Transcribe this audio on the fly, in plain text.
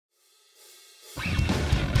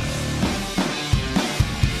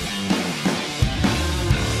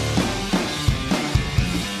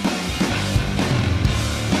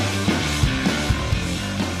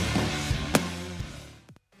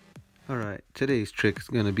Today's trick is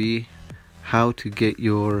going to be how to get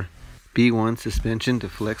your B-1 suspension to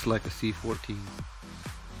flex like a C14.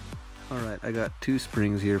 Alright, I got two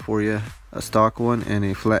springs here for you, a stock one and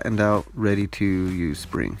a flattened out ready to use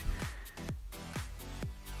spring.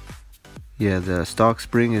 Yeah, the stock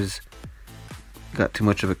spring is got too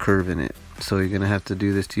much of a curve in it, so you're going to have to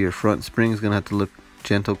do this to your front spring. It's going to have to look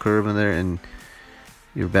gentle curve in there, and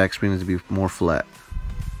your back spring is to be more flat.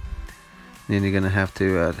 Then you're going to have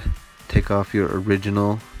to take off your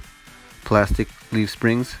original plastic leaf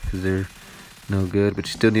springs because they're no good, but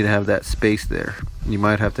you still need to have that space there. You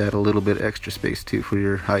might have to add a little bit extra space too for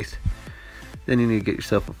your height. Then you need to get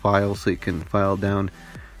yourself a file so you can file down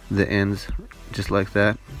the ends just like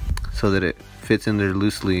that so that it fits in there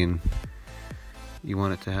loosely, and you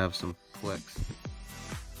want it to have some flex.